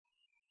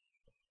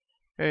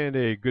And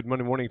a good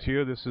Monday morning to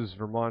you. This is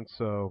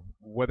Vermont's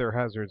weather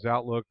hazards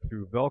outlook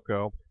through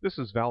Velco. This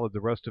is valid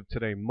the rest of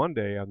today,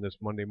 Monday, on this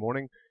Monday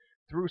morning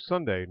through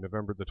Sunday,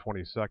 November the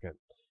 22nd.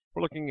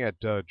 We're looking at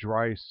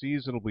dry,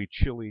 seasonably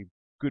chilly,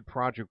 good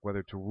project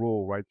weather to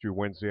rule right through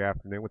Wednesday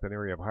afternoon with an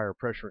area of higher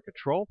pressure and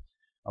control.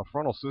 A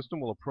frontal system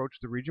will approach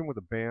the region with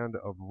a band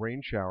of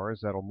rain showers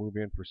that'll move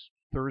in for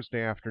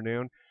Thursday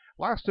afternoon,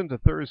 last into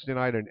Thursday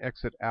night, and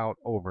exit out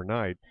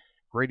overnight.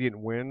 Gradient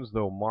winds,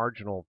 though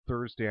marginal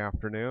Thursday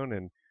afternoon,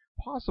 and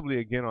possibly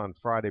again on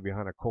Friday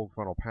behind a cold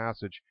frontal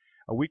passage.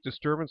 A weak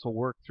disturbance will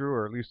work through,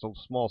 or at least a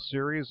small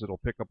series. It'll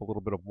pick up a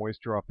little bit of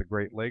moisture off the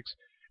Great Lakes,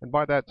 and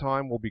by that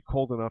time we'll be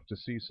cold enough to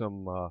see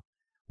some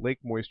lake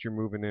moisture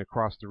moving in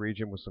across the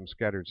region with some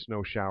scattered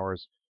snow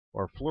showers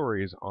or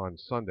flurries on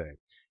Sunday.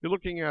 You're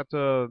looking at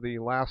the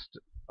last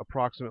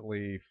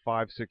approximately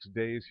 5-6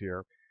 days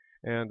here.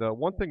 And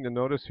one thing to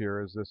notice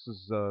here is this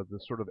is the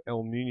sort of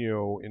El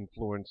Nino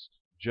influenced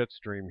jet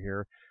stream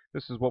here.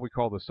 This is what we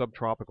call the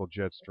subtropical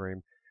jet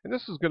stream. And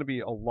this is going to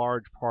be a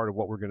large part of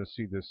what we're going to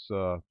see this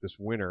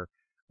winter,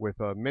 with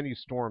many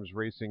storms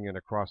racing in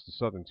across the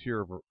southern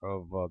tier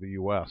of the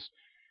U.S.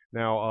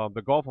 Now,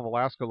 the Gulf of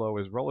Alaska low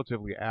is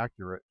relatively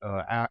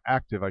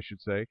active, I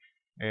should say,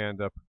 and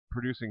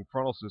producing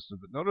frontal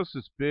systems. But notice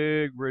this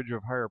big ridge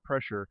of higher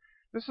pressure.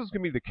 This is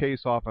going to be the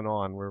case off and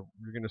on, where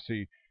you're going to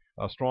see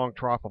a strong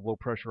trough of low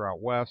pressure out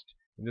west,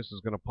 and this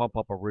is going to pump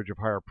up a ridge of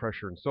higher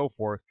pressure and so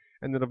forth,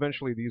 and then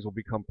eventually these will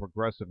become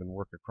progressive and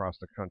work across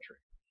the country.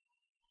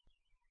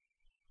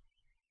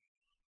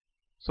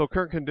 So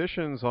current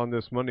conditions on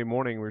this Monday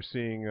morning, we're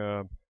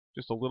seeing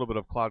just a little bit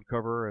of cloud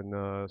cover,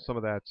 and some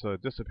of that's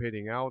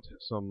dissipating out.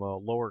 Some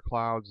lower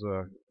clouds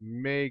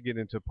may get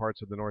into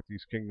parts of the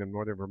Northeast Kingdom,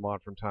 northern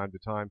Vermont from time to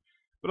time,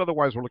 but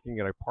otherwise we're looking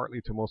at a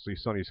partly to mostly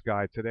sunny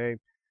sky today.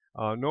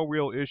 No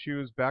real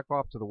issues. Back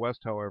off to the west,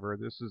 however,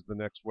 this is the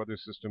next weather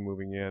system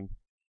moving in,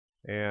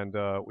 and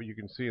what you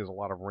can see is a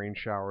lot of rain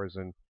showers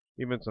and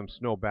even some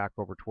snow back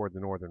over toward the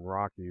northern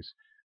Rockies.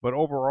 But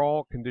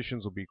overall,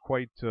 conditions will be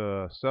quite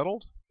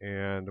settled,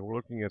 and we're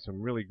looking at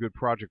some really good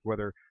project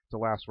weather to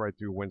last right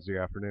through Wednesday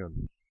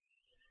afternoon.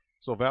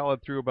 So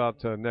valid through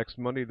about next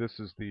Monday. This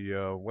is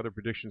the Weather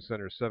Prediction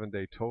Center's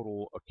 7-day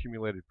total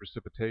accumulated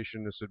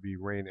precipitation. This would be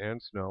rain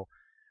and snow.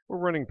 We're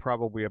running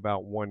probably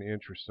about 1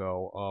 inch or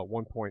so,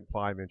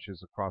 1.5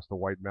 inches across the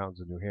White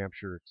Mountains of New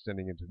Hampshire,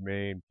 extending into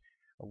Maine.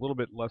 A little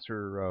bit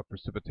lesser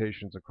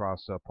precipitations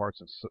across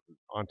parts of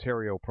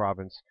Ontario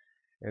province,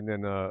 and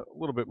then a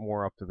little bit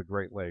more up to the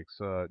Great Lakes.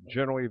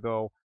 Generally,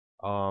 though,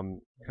 kind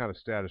of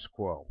status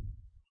quo.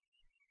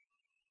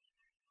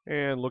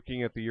 And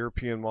looking at the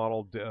European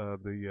model,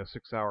 the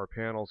 6-hour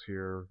panels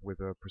here with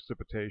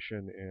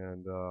precipitation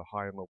and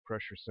high and low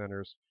pressure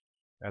centers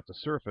at the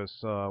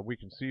surface, we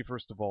can see,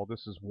 first of all,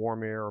 this is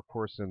warm air, of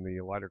course, in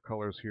the lighter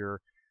colors here.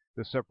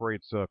 This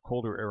separates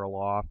colder air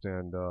aloft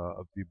and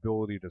of the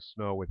ability to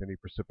snow with any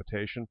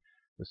precipitation.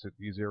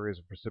 These areas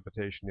of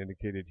precipitation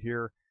indicated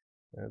here.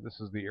 This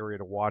is the area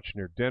to watch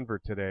near Denver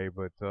today,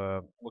 but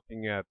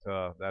looking at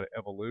that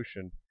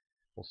evolution,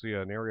 we'll see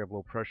an area of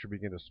low pressure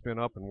begin to spin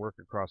up and work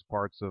across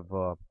parts of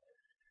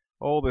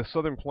the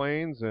southern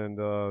plains and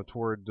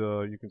toward,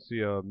 you can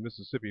see a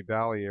Mississippi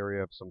Valley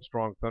area of some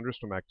strong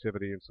thunderstorm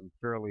activity and some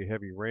fairly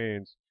heavy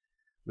rains.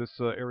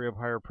 This area of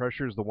higher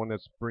pressure is the one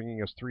that's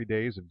bringing us 3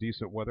 days of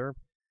decent weather,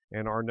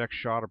 and our next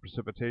shot of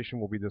precipitation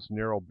will be this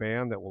narrow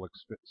band that will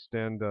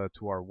extend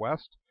to our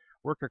west,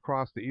 work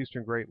across the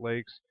eastern Great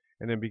Lakes,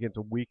 and then begin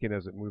to weaken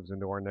as it moves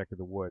into our neck of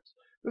the woods.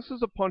 This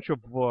is a bunch of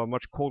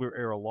much colder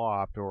air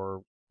aloft,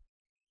 and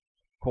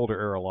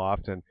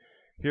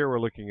here we're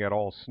looking at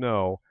all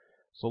snow.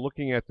 So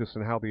looking at this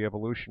and how the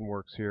evolution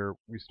works here,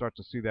 we start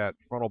to see that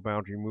frontal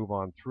boundary move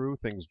on through.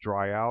 Things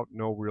dry out,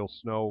 no real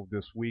snow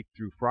this week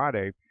through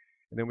Friday,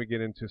 and then we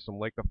get into some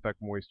lake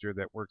effect moisture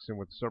that works in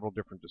with several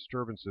different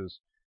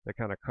disturbances that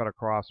kind of cut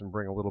across and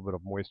bring a little bit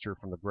of moisture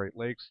from the Great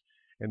Lakes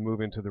and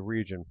move into the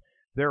region.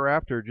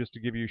 Thereafter, just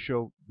to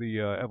show the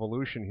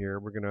evolution here,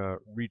 we're going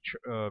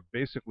to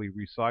basically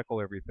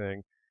recycle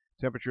everything.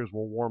 Temperatures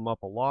will warm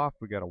up aloft.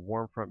 We got a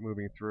warm front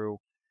moving through,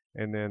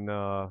 and then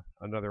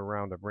another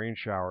round of rain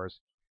showers.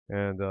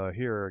 And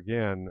here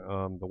again,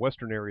 the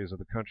western areas of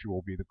the country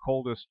will be the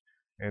coldest,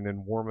 and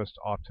then warmest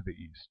off to the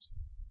east.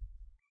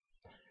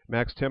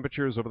 Max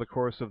temperatures over the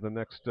course of the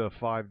next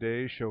 5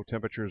 days show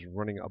temperatures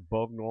running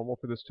above normal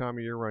for this time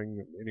of year,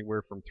 running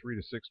anywhere from 3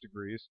 to 6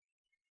 degrees.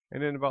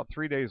 And then about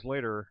 3 days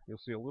later, you'll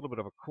see a little bit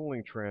of a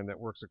cooling trend that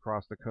works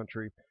across the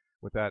country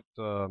with that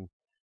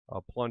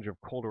plunge of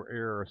colder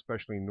air,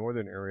 especially in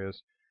northern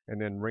areas,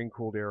 and then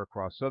rain-cooled air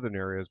across southern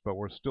areas. But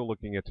we're still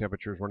looking at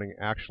temperatures running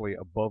actually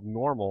above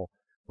normal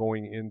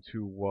going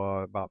into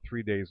about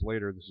 3 days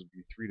later. This would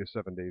be 3 to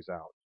 7 days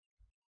out.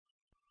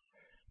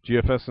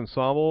 GFS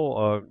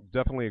Ensemble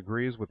definitely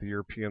agrees with the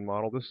European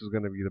model. This is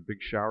going to be the big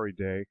showery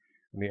day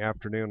in the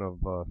afternoon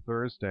of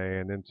Thursday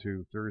and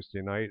into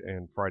Thursday night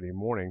and Friday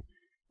morning.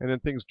 And then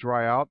things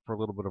dry out for a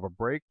little bit of a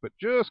break, but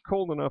just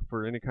cold enough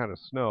for any kind of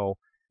snow.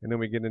 And then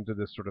we get into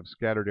this sort of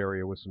scattered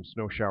area with some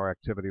snow shower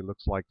activity,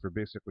 looks like for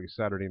basically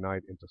Saturday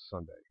night into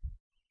Sunday.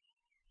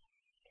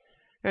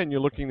 And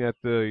you're looking at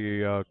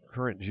the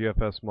current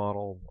GFS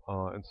model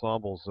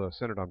ensembles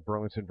centered on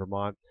Burlington,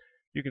 Vermont.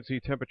 You can see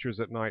temperatures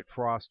at night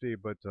frosty,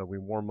 but we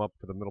warm up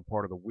for the middle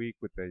part of the week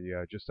with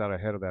a just out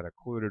ahead of that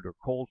occluded or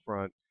cold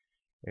front,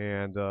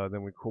 and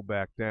then we cool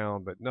back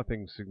down, but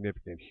nothing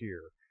significant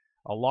here.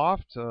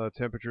 Aloft,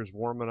 temperatures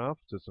warm enough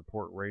to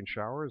support rain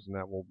showers, and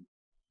that will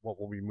what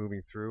we'll be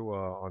moving through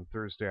on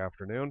Thursday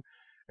afternoon.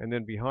 And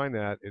then behind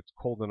that, it's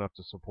cold enough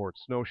to support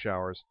snow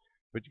showers.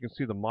 But you can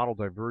see the model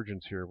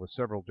divergence here with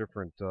several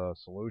different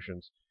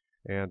solutions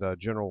and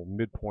general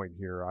midpoint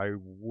here. I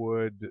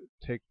would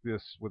take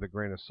this with a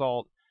grain of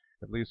salt,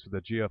 at least for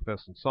the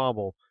GFS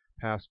ensemble,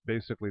 past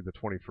basically the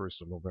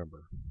 21st of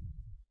November.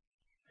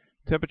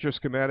 Temperature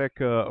schematic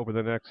over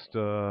the next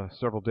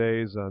several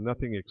days,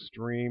 nothing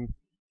extreme.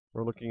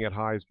 We're looking at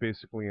highs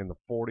basically in the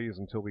 40s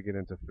until we get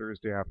into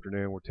Thursday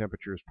afternoon, where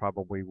temperatures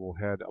probably will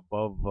head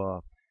above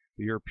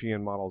the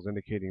European models,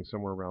 indicating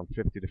somewhere around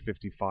 50 to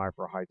 55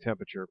 for a high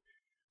temperature.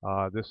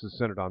 This is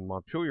centered on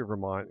Montpelier,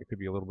 Vermont. It could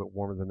be a little bit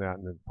warmer than that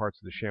in the parts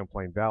of the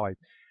Champlain Valley.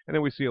 And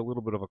then we see a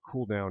little bit of a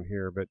cool down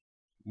here, but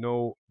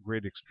no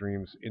great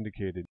extremes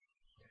indicated.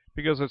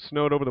 Because it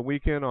snowed over the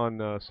weekend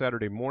on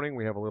Saturday morning,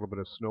 we have a little bit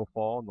of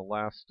snowfall in the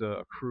last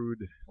accrued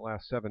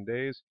last 7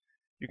 days.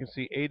 You can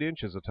see 8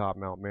 inches atop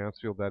Mount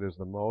Mansfield. That is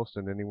the most,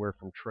 and anywhere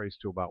from trace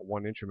to about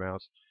 1 inch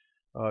amounts.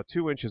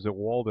 2 inches at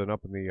Walden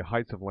up in the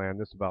heights of land.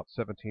 This is about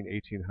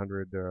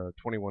 1,800,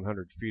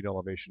 2,100 feet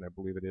elevation, I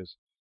believe it is,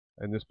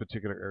 in this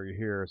particular area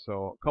here.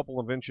 So a couple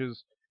of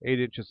inches, 8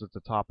 inches at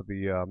the top of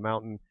the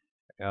mountain,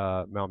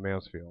 Mount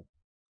Mansfield.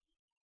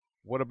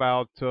 What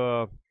about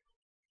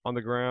on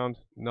the ground?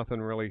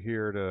 Nothing really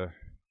here to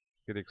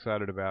get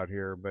excited about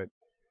here, but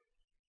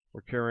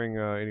we're carrying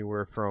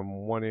anywhere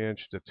from 1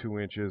 inch to 2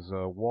 inches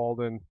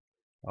Walden.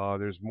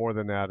 There's more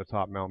than that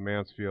atop Mount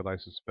Mansfield, I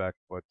suspect,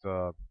 but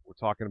we're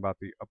talking about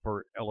the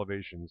upper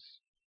elevations.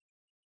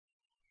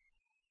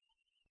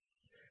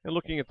 And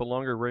looking at the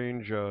longer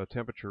range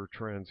temperature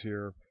trends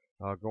here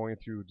going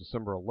through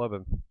December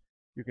 11th,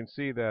 you can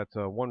see that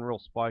one real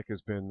spike has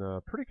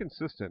been pretty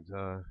consistent.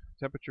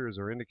 Temperatures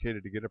are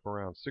indicated to get up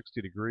around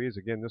 60 degrees.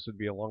 Again, this would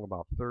be along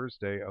about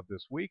Thursday of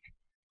this week,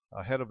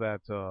 ahead of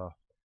that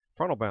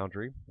frontal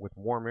boundary with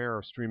warm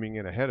air streaming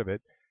in ahead of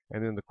it,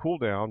 and then the cool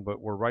down, but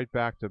we're right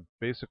back to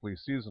basically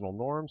seasonal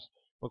norms.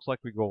 Looks like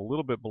we go a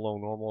little bit below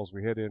normal as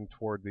we head in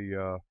toward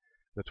the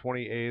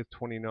 28th,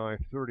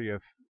 29th, 30th,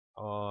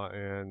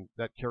 and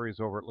that carries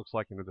over, it looks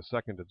like, into the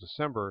 2nd of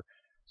December.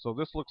 So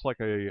this looks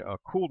like a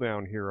cool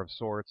down here of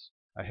sorts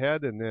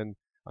ahead, and then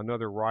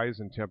another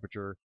rise in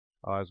temperature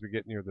as we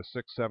get near the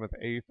 6th, 7th,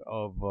 8th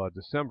of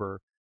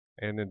December.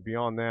 And then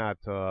beyond that,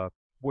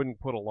 wouldn't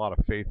put a lot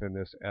of faith in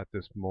this at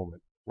this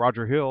moment.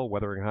 Roger Hill,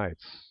 Wuthering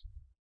Heights.